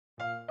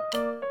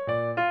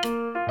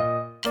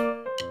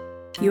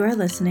You are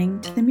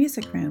listening to The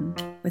Music Room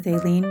with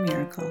Aileen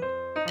Miracle.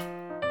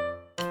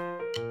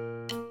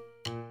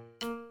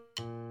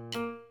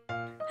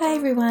 Hi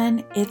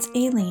everyone, it's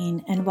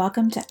Aileen and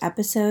welcome to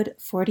episode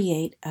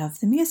 48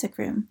 of The Music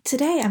Room.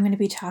 Today I'm going to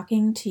be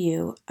talking to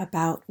you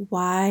about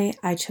why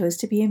I chose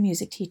to be a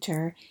music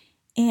teacher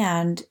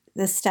and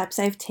the steps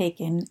I've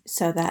taken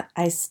so that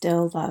I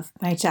still love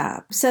my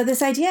job. So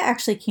this idea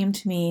actually came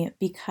to me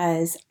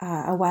because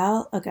a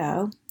while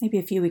ago, maybe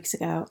a few weeks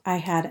ago, I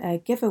had a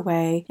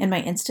giveaway in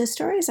my Insta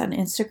stories on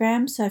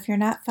Instagram. So if you're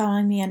not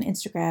following me on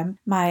Instagram,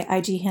 my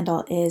IG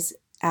handle is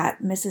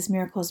at Mrs.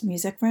 Miracle's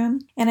Music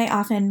Room. And I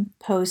often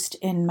post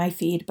in my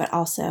feed, but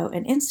also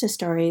in Insta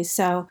stories.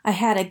 So I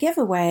had a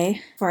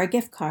giveaway for a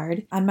gift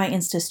card on my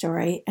Insta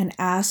story and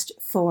asked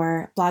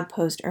for blog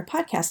post or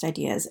podcast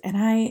ideas. And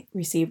I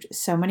received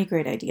so many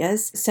great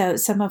ideas. So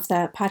some of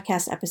the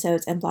podcast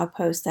episodes and blog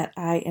posts that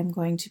I am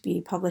going to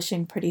be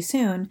publishing pretty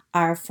soon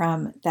are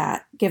from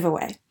that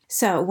giveaway.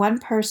 So one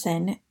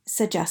person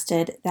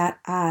suggested that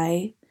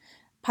I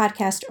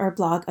podcast or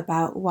blog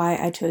about why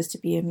I chose to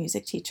be a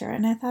music teacher.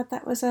 And I thought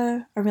that was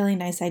a really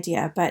nice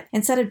idea. But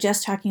instead of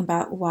just talking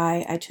about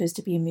why I chose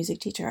to be a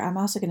music teacher, I'm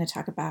also going to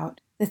talk about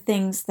the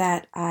things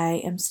that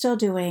I am still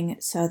doing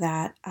so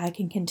that I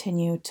can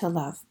continue to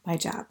love my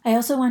job. I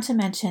also want to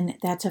mention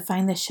that to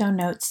find the show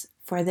notes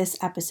for this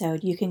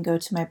episode, you can go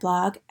to my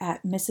blog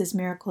at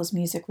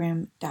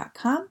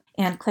mrsmiraclesmusicroom.com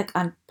and click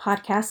on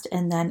podcast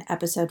and then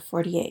episode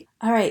 48.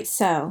 All right,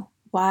 so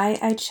why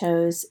I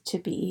chose to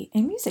be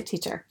a music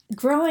teacher.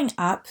 Growing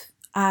up,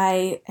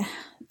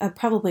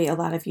 probably a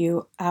lot of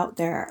you out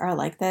there are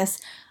like this.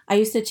 I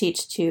used to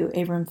teach to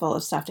a room full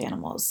of stuffed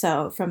animals.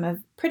 So from a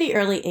pretty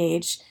early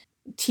age,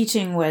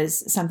 teaching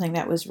was something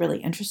that was really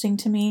interesting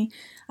to me.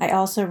 I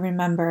also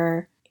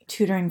remember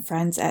tutoring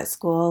friends at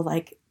school.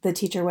 Like the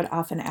teacher would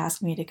often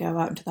ask me to go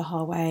out into the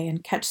hallway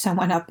and catch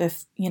someone up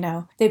if,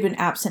 they'd been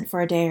absent for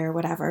a day or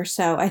whatever.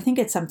 So I think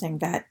it's something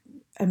that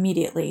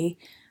immediately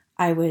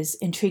I was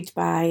intrigued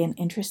by and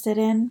interested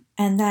in.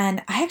 And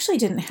then I actually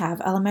didn't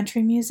have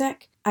elementary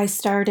music. I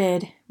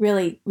started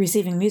really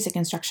receiving music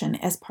instruction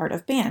as part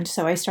of band.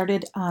 So I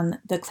started on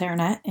the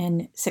clarinet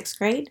in 6th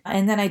grade,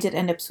 and then I did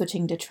end up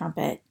switching to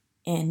trumpet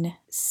in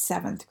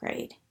 7th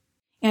grade.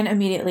 And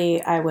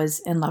immediately I was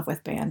in love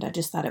with band. I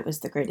just thought it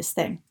was the greatest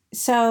thing.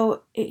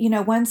 So,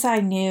 once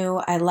I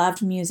knew I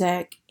loved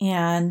music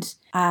and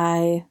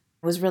I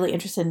was really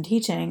interested in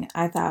teaching,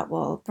 I thought,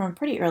 well, from a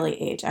pretty early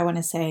age, I want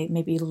to say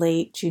maybe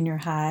late junior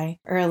high,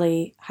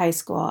 early high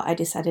school, I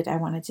decided I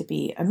wanted to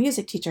be a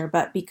music teacher.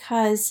 But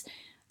because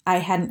I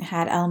hadn't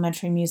had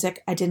elementary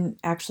music, I didn't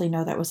actually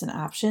know that was an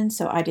option.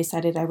 So I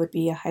decided I would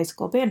be a high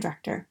school band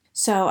director.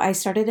 So I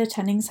started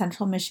attending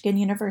Central Michigan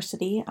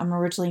University. I'm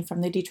originally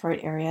from the Detroit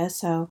area.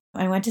 So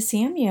I went to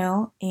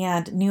CMU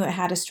and knew it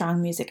had a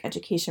strong music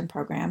education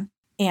program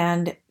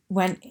and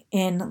went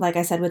in, like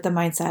I said, with the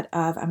mindset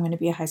of I'm going to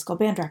be a high school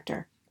band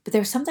director. But there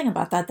was something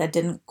about that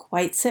didn't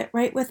quite sit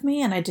right with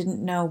me, and I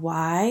didn't know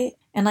why.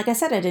 And like I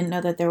said, I didn't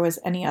know that there was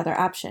any other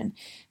option.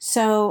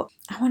 So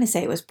I want to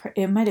say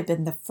it might have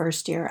been the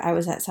first year I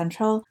was at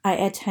Central. I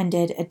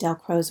attended a Del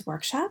Crow's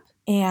workshop,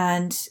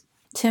 and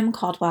Tim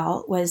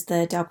Caldwell was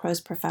the Del Crow's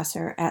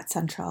professor at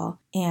Central,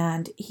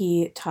 and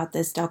he taught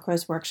this Del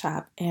Crow's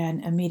workshop,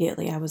 and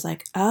immediately I was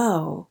like,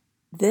 oh,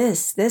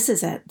 this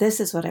is it. This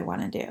is what I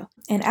want to do.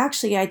 And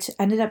actually,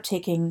 ended up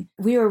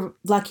we were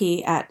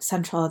lucky at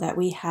Central that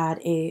we had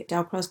a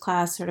Del Crow's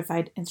class,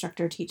 certified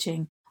instructor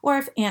teaching,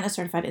 and a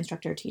certified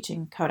instructor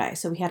teaching Kodai.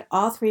 So we had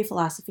all three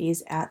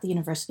philosophies at the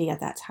university at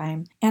that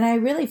time. And I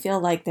really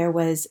feel like there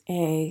was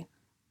a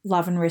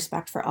love and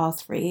respect for all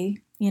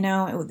three.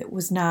 It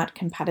was not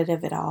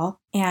competitive at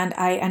all. And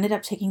I ended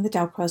up taking the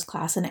Del Crow's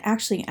class and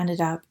actually ended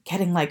up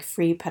getting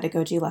free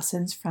pedagogy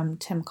lessons from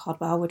Tim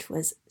Caldwell, which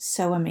was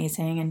so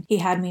amazing. And he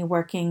had me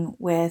working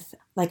with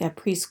a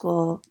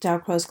preschool Del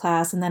Crow's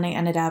class. And then I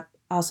ended up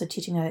also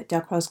teaching a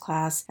Del Crow's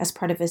class as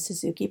part of his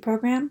Suzuki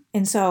program.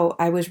 And so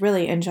I was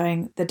really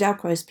enjoying the Del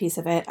Crow's piece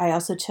of it. I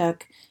also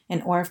took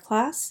an ORF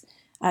class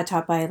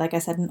taught by, like I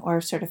said, an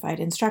ORF certified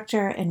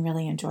instructor and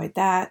really enjoyed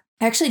that.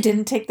 I actually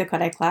didn't take the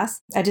Kodai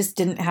class. I just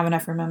didn't have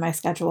enough room in my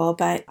schedule,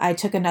 but I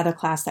took another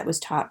class that was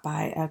taught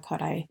by a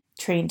Kodai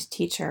trained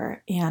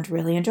teacher and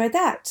really enjoyed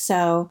that.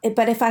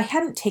 But if I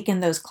hadn't taken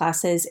those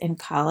classes in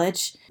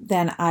college,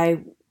 then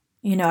I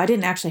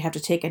didn't actually have to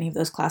take any of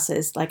those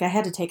classes. I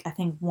had to take, I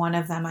think one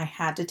of them I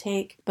had to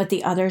take, but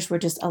the others were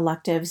just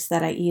electives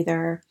that I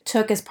either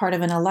took as part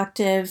of an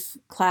elective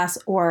class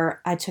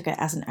or I took it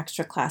as an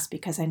extra class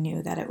because I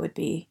knew that it would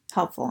be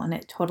helpful, and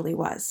it totally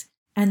was.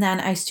 And then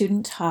I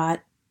student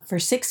taught for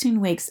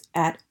 16 weeks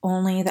at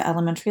only the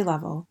elementary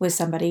level with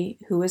somebody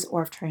who was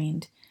ORF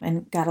trained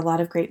and got a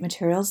lot of great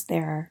materials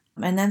there.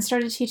 And then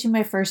started teaching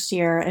my first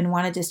year and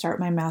wanted to start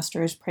my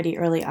master's pretty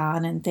early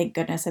on. And thank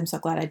goodness, I'm so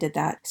glad I did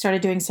that.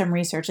 Started doing some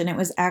research, and it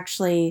was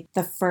actually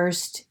the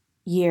first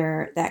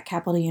year that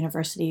Capital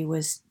University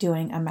was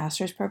doing a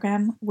master's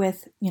program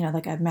with,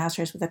 like a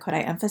master's with a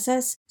Kodai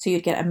emphasis. So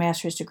you'd get a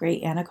master's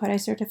degree and a Kodai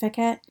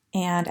certificate.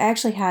 And I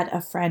actually had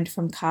a friend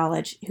from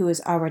college who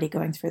was already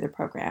going through the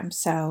program.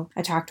 So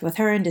I talked with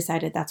her and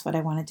decided that's what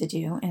I wanted to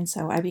do. And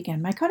so I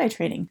began my Kodai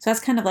training. So that's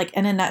kind of like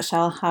in a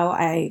nutshell how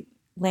I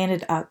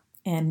landed up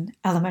in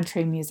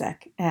elementary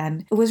music.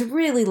 And it was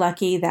really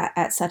lucky that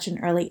at such an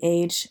early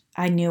age,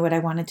 I knew what I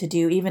wanted to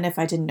do, even if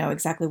I didn't know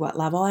exactly what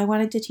level I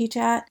wanted to teach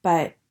at,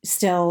 but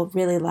still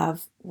really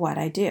love what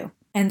I do.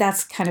 And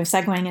that's kind of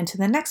segueing into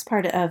the next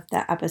part of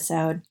the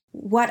episode,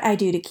 what I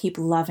do to keep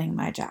loving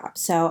my job.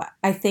 So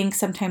I think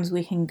sometimes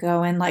we can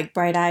go in like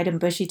bright-eyed and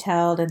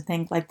bushy-tailed and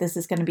think like this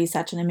is going to be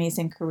such an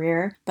amazing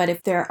career. But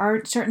if there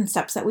aren't certain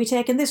steps that we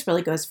take, and this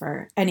really goes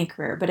for any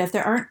career, but if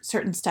there aren't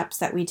certain steps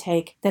that we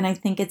take, then I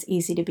think it's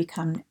easy to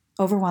become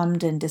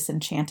overwhelmed and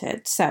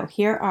disenchanted. So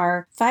here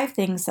are 5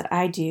 things that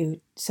I do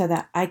so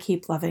that I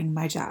keep loving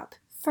my job.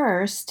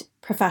 First,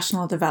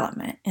 professional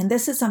development. And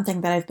this is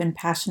something that I've been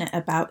passionate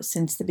about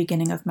since the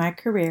beginning of my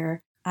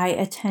career. I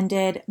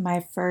attended my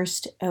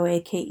first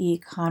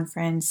OAKE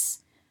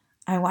conference.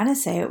 I want to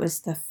say it was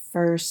the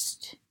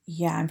first,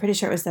 I'm pretty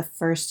sure it was the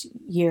first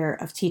year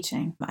of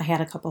teaching. I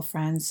had a couple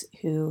friends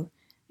who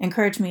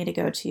encouraged me to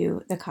go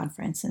to the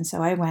conference. And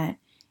so I went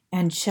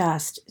and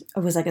it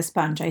was like a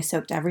sponge. I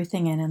soaked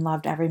everything in and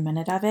loved every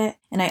minute of it.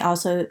 And I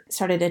also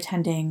started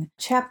attending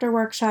chapter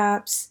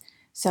workshops.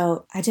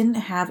 So I didn't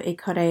have a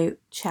Kodai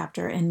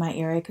chapter in my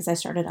area because I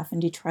started off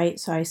in Detroit.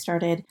 So I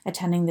started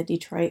attending the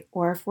Detroit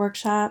ORF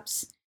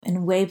workshops.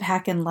 And way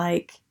back in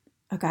I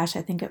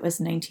think it was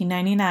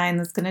 1999.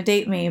 That's going to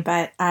date me.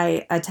 But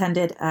I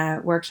attended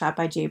a workshop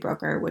by Jay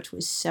Broker, which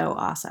was so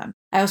awesome.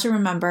 I also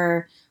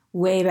remember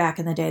way back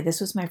in the day, this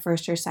was my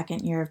first or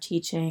second year of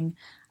teaching.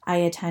 I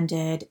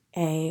attended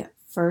it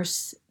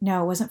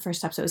wasn't First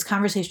Steps. It was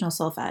Conversational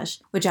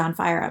Solfege with John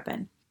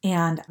Fireuppen.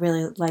 And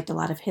really liked a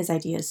lot of his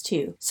ideas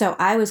too. So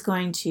I was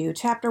going to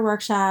chapter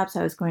workshops,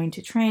 I was going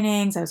to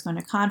trainings, I was going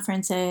to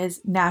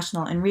conferences,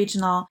 national and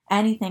regional,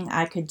 anything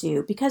I could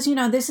do. Because,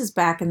 this is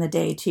back in the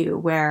day too,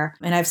 where,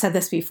 and I've said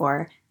this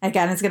before,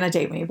 again, it's going to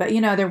date me, but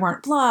there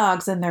weren't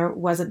blogs and there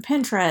wasn't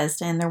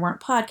Pinterest and there weren't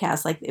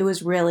podcasts. Like it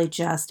was really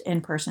just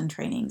in-person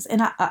trainings.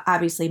 And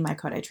obviously my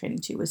Kodai training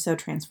too was so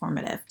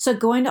transformative. So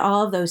going to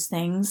all of those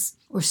things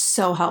were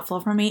so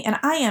helpful for me. And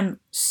I am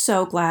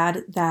so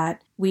glad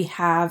that we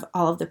have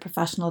all of the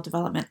professional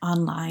development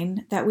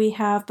online that we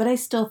have, but I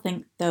still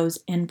think those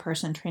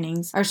in-person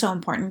trainings are so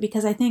important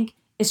because I think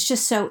it's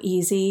just so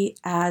easy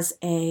as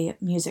a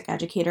music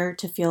educator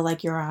to feel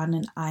like you're on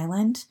an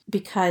island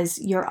because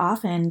you're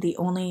often the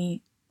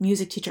only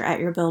music teacher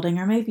at your building,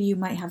 or maybe you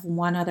might have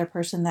one other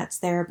person that's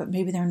there, but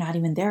maybe they're not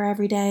even there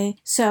every day.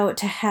 So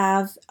to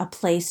have a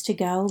place to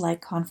go like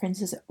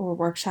conferences or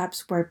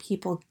workshops where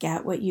people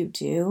get what you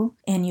do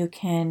and you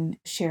can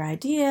share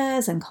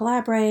ideas and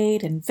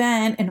collaborate and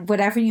vent and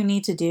whatever you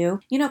need to do.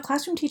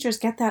 Classroom teachers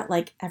get that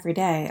like every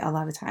day a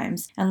lot of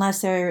times, unless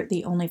they're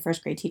the only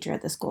first grade teacher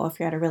at the school if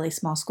you're at a really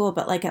small school.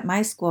 But like at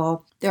my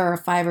school, there are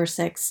 5 or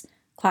 6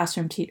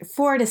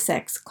 4 to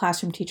 6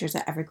 classroom teachers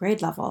at every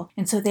grade level.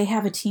 And so they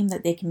have a team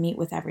that they can meet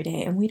with every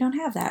day, and we don't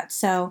have that.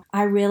 So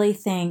I really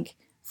think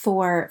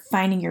for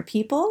finding your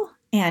people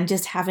and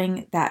just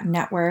having that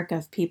network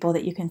of people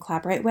that you can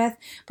collaborate with,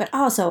 but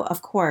also,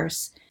 of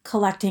course,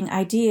 collecting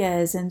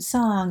ideas and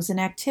songs and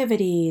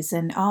activities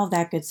and all of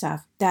that good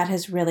stuff, that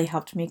has really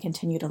helped me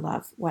continue to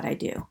love what I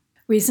do.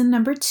 Reason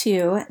number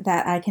 2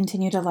 that I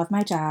continue to love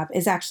my job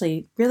is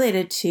actually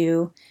related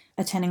to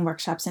attending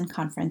workshops and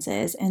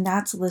conferences, and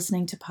that's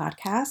listening to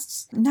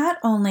podcasts. Not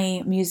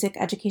only music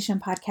education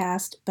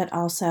podcast, but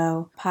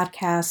also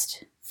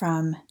podcast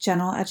from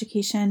general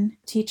education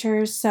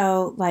teachers.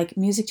 So like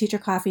Music Teacher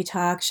Coffee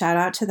Talk, shout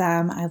out to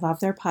them. I love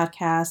their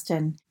podcast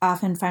and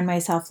often find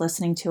myself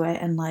listening to it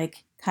and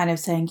like kind of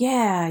saying,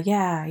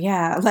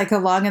 yeah, like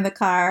along in the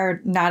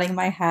car, nodding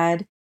my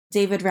head.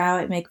 David Rao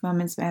at Make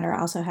Moments Matter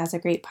also has a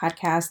great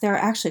podcast. There are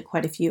actually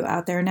quite a few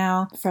out there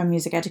now from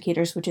music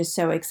educators, which is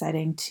so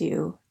exciting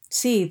to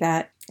see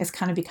that it's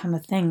kind of become a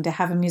thing to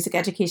have a music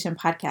education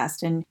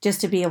podcast and just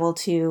to be able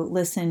to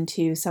listen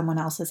to someone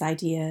else's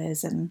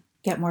ideas and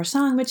get more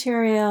song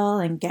material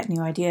and get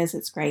new ideas.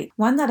 It's great.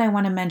 One that I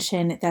want to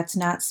mention that's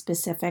not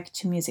specific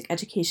to music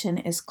education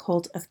is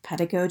Cult of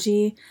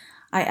Pedagogy.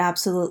 I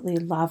absolutely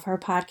love her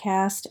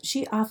podcast.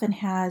 She often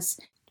has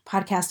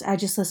podcasts. I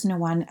just listened to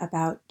one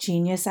about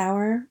Genius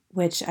Hour,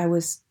 which I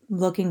was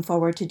looking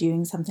forward to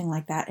doing something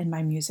like that in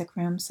my music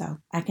room. So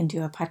I can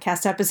do a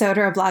podcast episode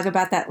or a blog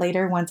about that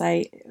later once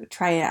I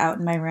try it out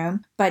in my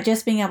room. But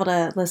just being able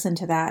to listen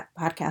to that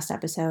podcast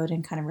episode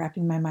and kind of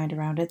wrapping my mind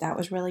around it, that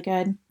was really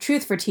good.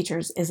 Truth for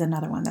Teachers is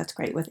another one that's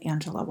great with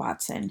Angela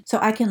Watson. So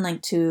I can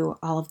link to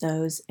all of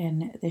those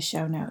in the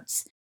show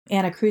notes.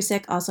 Anna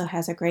Krusik also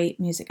has a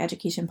great music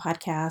education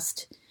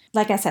podcast.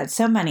 like I said,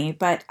 so many,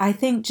 but I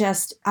think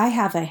I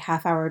have a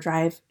half-hour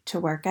drive to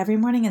work every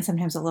morning and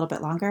sometimes a little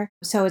bit longer.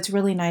 So it's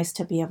really nice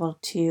to be able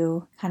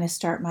to kind of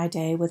start my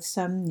day with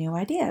some new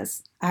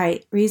ideas. All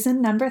right,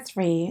 reason number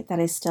 3 that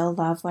I still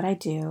love what I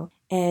do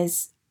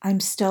is I'm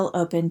still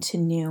open to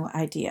new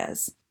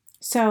ideas.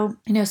 So,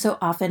 so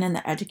often in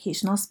the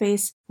educational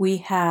space, we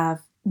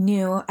have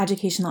new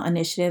educational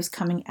initiatives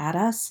coming at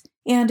us,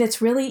 and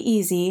it's really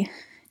easy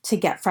to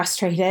get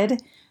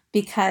frustrated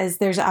because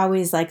there's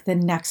always like the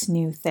next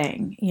new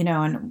thing,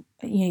 and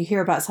you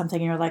hear about something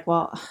and you're like,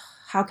 well,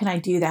 how can I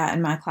do that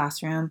in my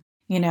classroom?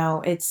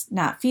 It's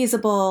not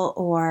feasible,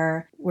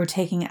 or we're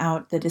taking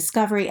out the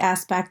discovery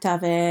aspect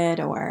of it,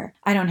 or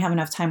I don't have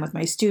enough time with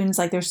my students.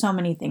 Like there's so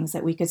many things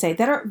that we could say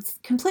that are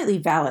completely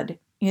valid.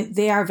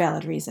 They are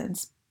valid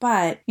reasons.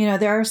 But,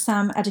 there are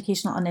some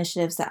educational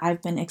initiatives that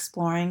I've been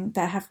exploring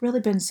that have really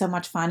been so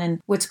much fun.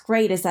 And what's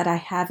great is that I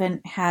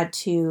haven't had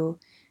to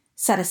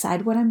set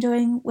aside what I'm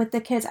doing with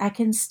the kids. I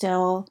can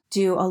still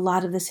do a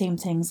lot of the same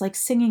things like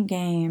singing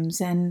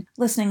games and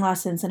listening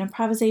lessons and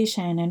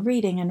improvisation and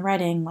reading and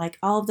writing, like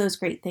all of those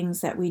great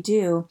things that we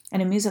do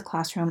in a music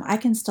classroom, I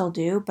can still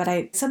do, but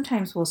I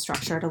sometimes will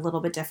structure it a little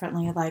bit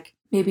differently. Like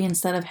maybe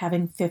instead of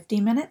having 50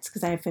 minutes,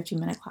 because I have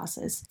 50-minute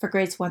classes for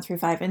grades 1 through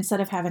 5,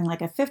 instead of having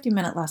like a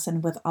 50-minute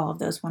lesson with all of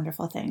those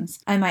wonderful things,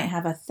 I might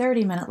have a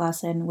 30-minute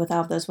lesson with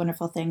all of those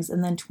wonderful things.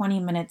 And then 20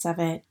 minutes of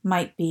it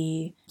might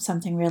be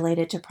something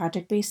related to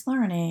project-based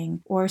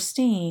learning or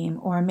STEAM,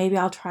 or maybe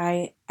I'll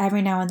try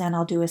every now and then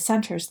I'll do a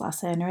centers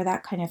lesson or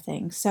that kind of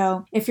thing.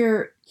 So if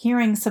you're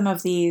hearing some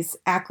of these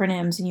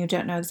acronyms and you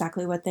don't know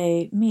exactly what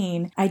they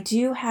mean, I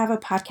do have a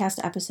podcast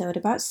episode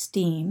about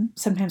STEAM,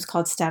 sometimes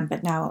called STEM,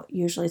 but now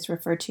usually it's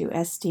referred to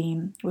as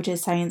STEAM, which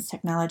is science,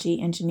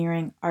 technology,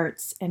 engineering,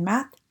 arts, and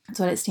math. That's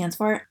what it stands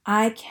for.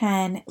 I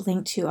can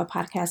link to a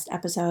podcast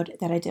episode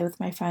that I did with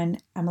my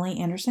friend Emily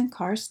Anderson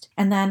Karst.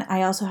 And then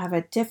I also have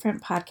a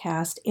different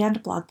podcast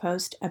and blog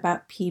post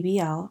about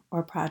PBL,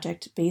 or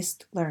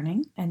project-based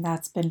learning. And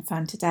that's been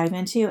fun to dive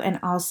into. And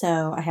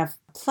also I have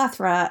a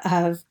plethora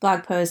of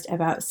blog posts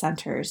about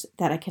centers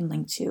that I can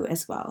link to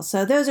as well.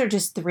 So those are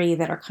just 3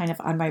 that are kind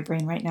of on my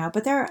brain right now.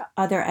 But there are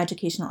other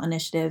educational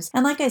initiatives.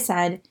 And like I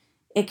said,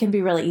 it can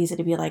be really easy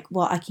to be like,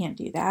 well, I can't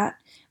do that.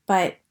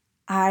 But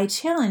I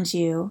challenge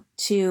you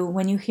to,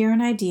 when you hear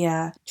an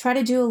idea, try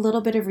to do a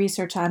little bit of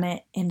research on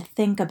it and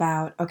think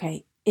about,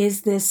 okay,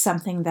 is this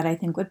something that I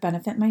think would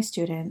benefit my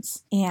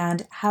students?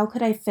 And how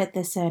could I fit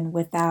this in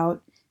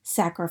without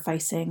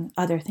sacrificing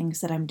other things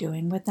that I'm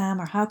doing with them?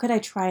 Or how could I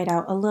try it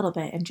out a little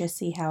bit and just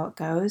see how it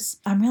goes?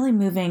 I'm really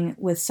moving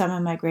with some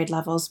of my grade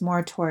levels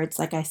more towards,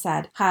 like I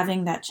said,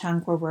 having that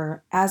chunk where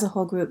we're as a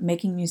whole group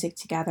making music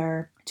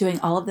together, doing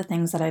all of the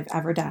things that I've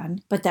ever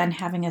done, but then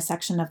having a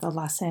section of the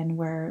lesson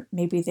where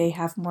maybe they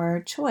have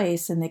more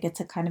choice and they get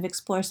to kind of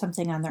explore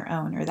something on their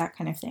own or that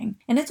kind of thing.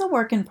 And it's a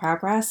work in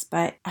progress,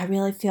 but I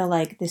really feel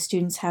like the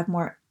students have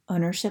more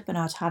ownership and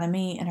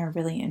autonomy and are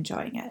really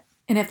enjoying it.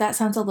 And if that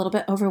sounds a little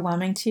bit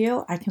overwhelming to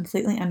you, I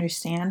completely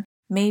understand.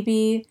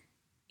 Maybe,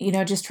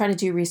 just try to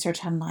do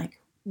research on like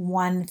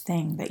one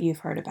thing that you've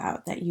heard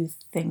about that you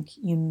think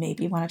you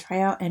maybe want to try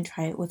out, and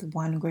try it with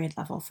one grade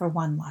level for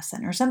one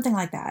lesson or something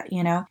like that,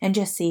 and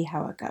just see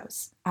how it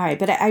goes. All right,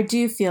 but I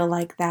do feel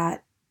like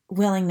that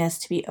willingness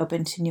to be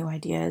open to new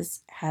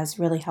ideas has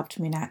really helped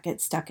me not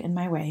get stuck in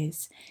my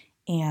ways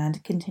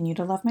and continue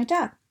to love my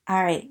job.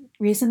 All right,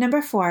 reason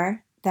number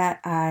 4 that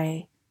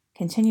I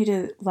continue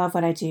to love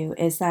what I do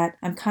is that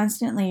I'm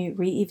constantly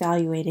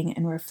reevaluating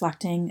and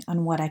reflecting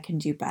on what I can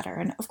do better.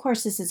 And of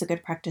course, this is a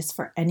good practice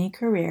for any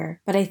career,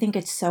 but I think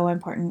it's so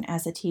important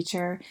as a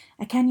teacher.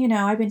 Again,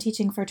 I've been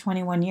teaching for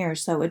 21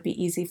 years, so it would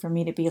be easy for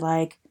me to be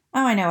like,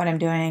 oh, I know what I'm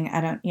doing.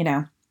 I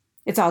don't,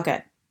 it's all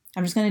good.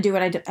 I'm just going to do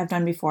what I've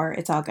done before.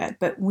 It's all good.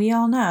 But we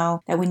all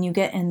know that when you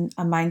get in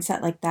a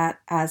mindset like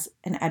that as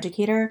an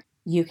educator,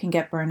 you can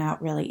get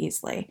burnout really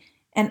easily.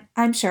 And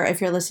I'm sure if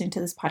you're listening to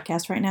this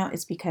podcast right now,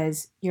 it's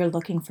because you're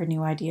looking for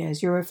new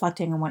ideas. You're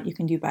reflecting on what you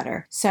can do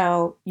better.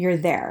 So you're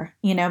there,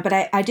 but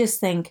I just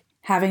think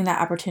having that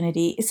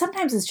opportunity,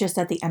 sometimes it's just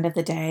at the end of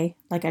the day.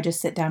 Like I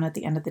just sit down at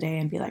the end of the day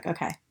and be like,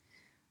 okay,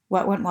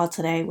 what went well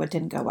today? What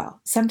didn't go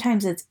well?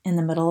 Sometimes it's in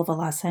the middle of a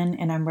lesson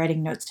and I'm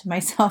writing notes to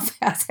myself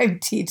as I'm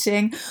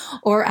teaching,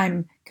 or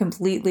I'm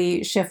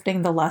completely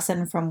shifting the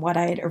lesson from what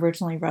I had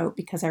originally wrote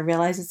because I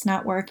realize it's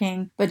not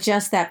working. But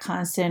just that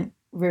constant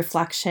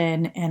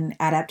reflection and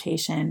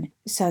adaptation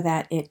so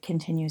that it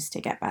continues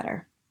to get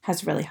better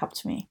has really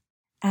helped me.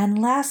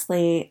 And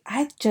lastly,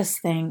 I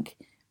just think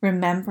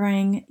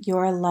remembering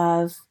your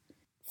love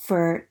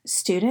for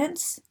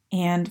students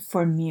and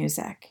for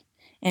music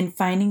and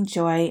finding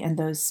joy in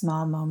those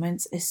small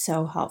moments is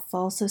so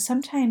helpful. So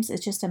sometimes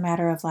it's just a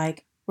matter of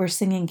like, we're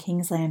singing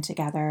Kingsland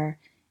together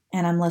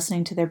and I'm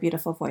listening to their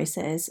beautiful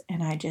voices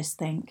and I just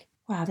think,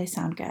 wow, they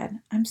sound good.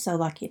 I'm so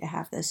lucky to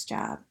have this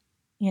job.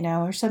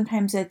 Or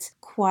sometimes it's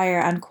choir.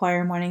 On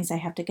choir mornings, I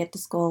have to get to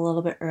school a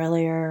little bit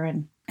earlier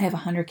and I have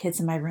 100 kids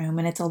in my room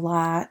and it's a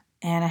lot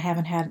and I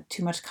haven't had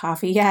too much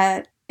coffee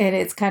yet. And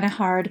it's kind of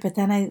hard, but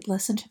then I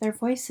listen to their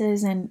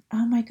voices and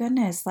oh my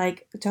goodness,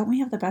 like, don't we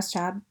have the best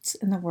jobs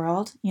in the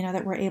world?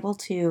 That we're able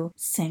to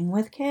sing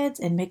with kids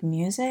and make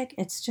music.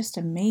 It's just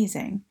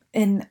amazing.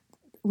 And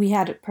we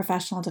had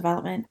professional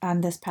development on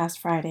this past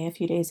Friday, a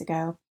few days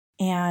ago,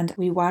 and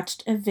we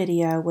watched a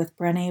video with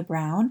Brené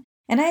Brown.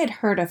 And I had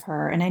heard of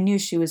her and I knew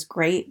she was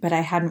great, but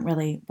I hadn't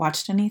really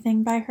watched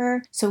anything by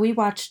her. So we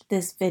watched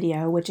this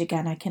video, which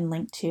again, I can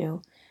link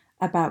to,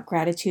 about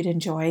gratitude and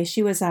joy.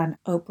 She was on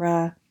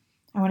Oprah.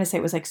 I want to say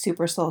it was like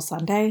Super Soul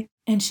Sunday.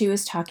 And she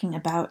was talking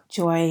about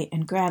joy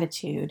and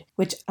gratitude,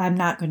 which I'm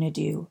not going to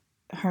do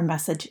her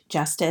message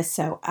justice.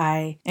 So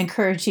I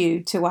encourage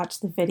you to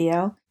watch the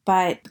video.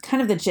 But kind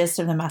of the gist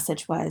of the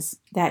message was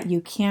that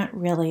you can't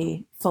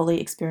really fully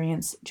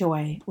experience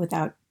joy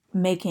without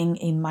making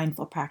a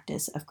mindful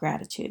practice of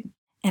gratitude.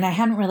 And I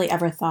hadn't really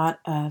ever thought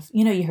of,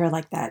 you hear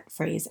like that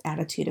phrase,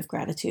 attitude of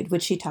gratitude,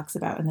 which she talks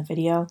about in the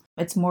video.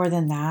 It's more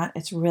than that.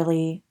 It's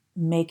really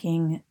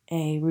making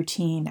a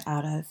routine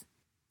out of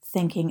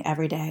thinking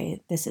every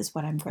day, this is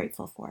what I'm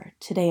grateful for.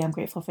 Today I'm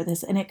grateful for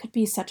this. And it could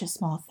be such a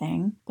small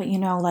thing. But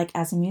like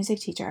as a music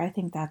teacher, I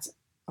think that's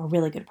a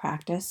really good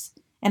practice.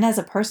 And as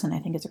a person, I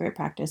think it's a great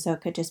practice. So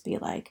it could just be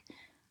like,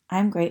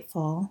 I'm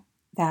grateful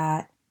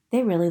that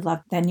they really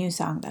loved that new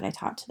song that I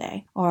taught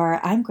today.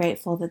 Or I'm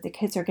grateful that the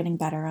kids are getting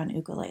better on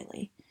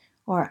ukulele.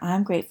 Or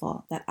I'm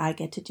grateful that I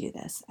get to do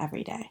this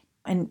every day.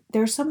 And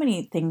there's so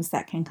many things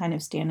that can kind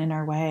of stand in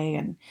our way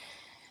and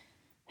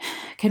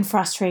can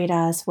frustrate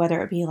us,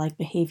 whether it be like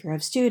behavior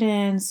of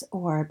students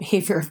or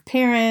behavior of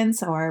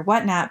parents or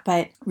whatnot,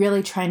 but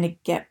really trying to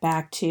get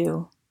back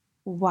to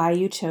why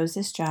you chose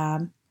this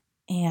job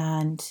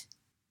and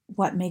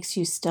what makes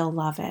you still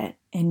love it,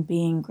 and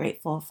being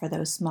grateful for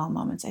those small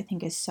moments, I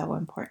think is so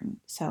important.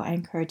 So I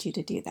encourage you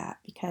to do that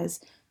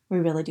because we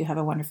really do have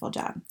a wonderful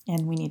job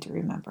and we need to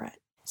remember it.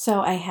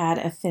 So I had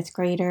a 5th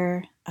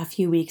grader a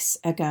few weeks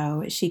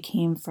ago. She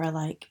came for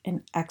like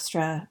an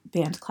extra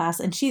band class,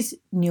 and she's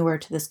newer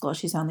to the school.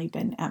 She's only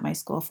been at my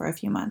school for a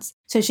few months.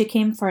 So she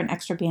came for an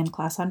extra band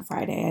class on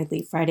Friday. I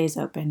leave Fridays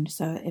open,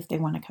 so if they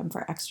want to come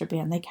for extra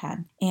band, they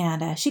can.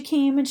 And she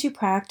came and she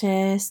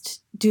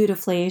practiced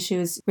dutifully. She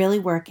was really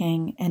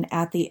working. And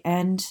at the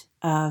end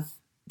of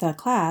the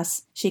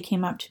class, she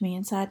came up to me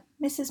and said,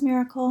 "Mrs.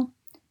 Miracle,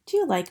 do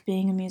you like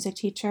being a music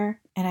teacher?"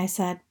 And I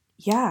said,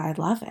 "Yeah, I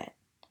love it."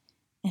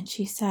 And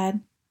she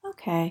said,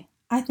 "Okay,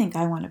 I think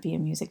I want to be a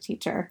music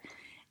teacher."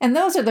 And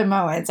those are the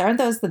moments. Aren't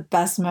those the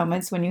best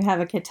moments when you have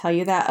a kid tell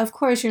you that? Of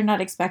course, you're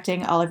not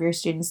expecting all of your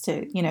students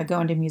to,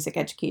 go into music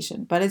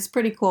education, but it's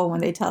pretty cool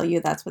when they tell you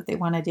that's what they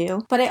want to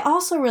do. But I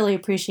also really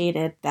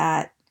appreciated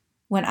that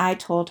when I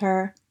told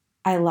her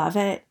I love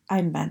it,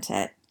 I meant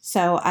it.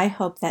 So I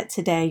hope that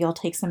today you'll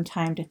take some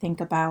time to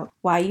think about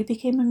why you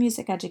became a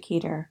music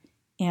educator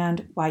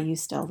and why you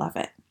still love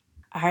it.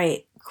 All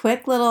right,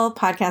 quick little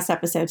podcast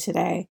episode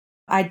today.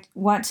 I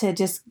want to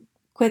just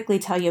quickly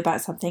tell you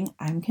about something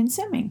I'm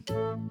consuming.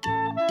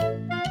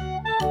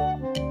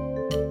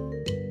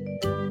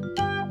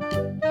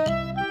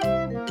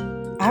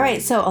 All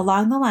right, so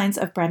along the lines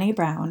of Brené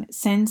Brown,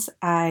 since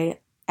I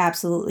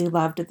absolutely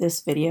loved this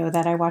video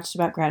that I watched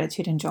about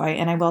gratitude and joy,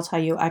 and I will tell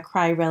you, I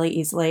cry really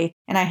easily,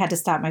 and I had to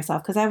stop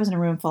myself because I was in a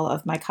room full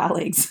of my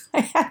colleagues.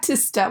 I had to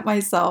stop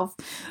myself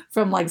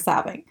from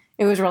sobbing.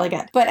 It was really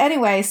good. But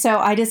anyway, so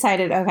I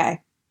decided,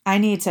 okay, I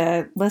need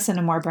to listen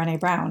to more Brené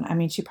Brown. I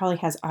mean, she probably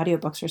has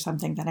audiobooks or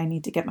something that I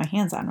need to get my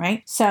hands on,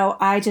 right? So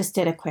I just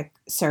did a quick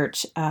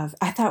search I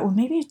thought, well,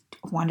 maybe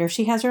wonder if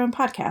she has her own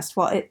podcast.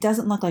 Well, it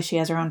doesn't look like she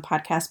has her own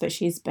podcast, but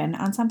she's been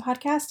on some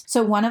podcasts.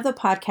 So one of the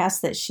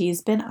podcasts that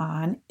she's been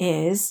on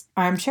is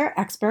Armchair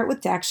Expert with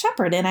Dax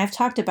Shepard. And I've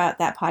talked about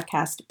that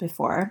podcast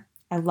before.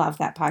 I love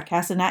that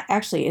podcast. And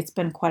it's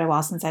been quite a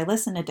while since I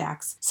listened to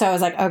Dax. So I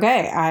was like,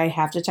 okay, I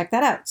have to check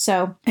that out.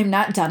 So I'm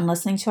not done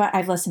listening to it.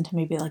 I've listened to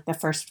maybe the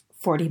first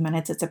 40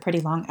 minutes. It's a pretty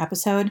long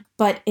episode,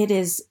 but it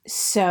is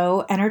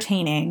so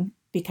entertaining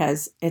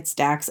because it's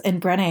Dax,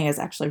 and Brené is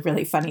actually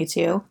really funny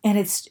too. And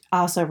it's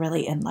also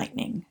really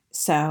enlightening.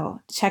 So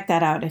check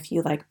that out if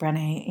you like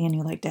Brené and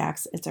you like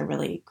Dax. It's a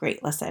really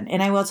great listen.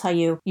 And I will tell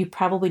you, you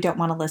probably don't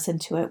want to listen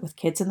to it with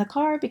kids in the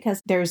car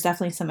because there's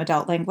definitely some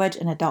adult language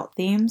and adult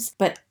themes,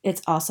 but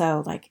it's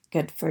also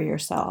good for your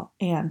soul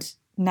and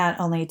not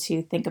only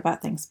to think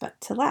about things,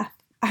 but to laugh.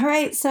 All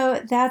right,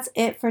 so that's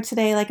it for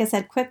today. Like I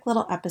said, quick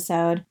little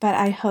episode, but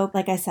I hope,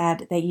 like I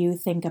said, that you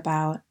think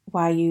about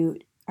why you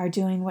are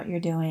doing what you're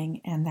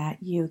doing and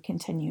that you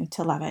continue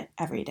to love it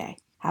every day.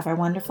 Have a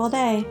wonderful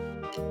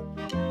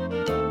day.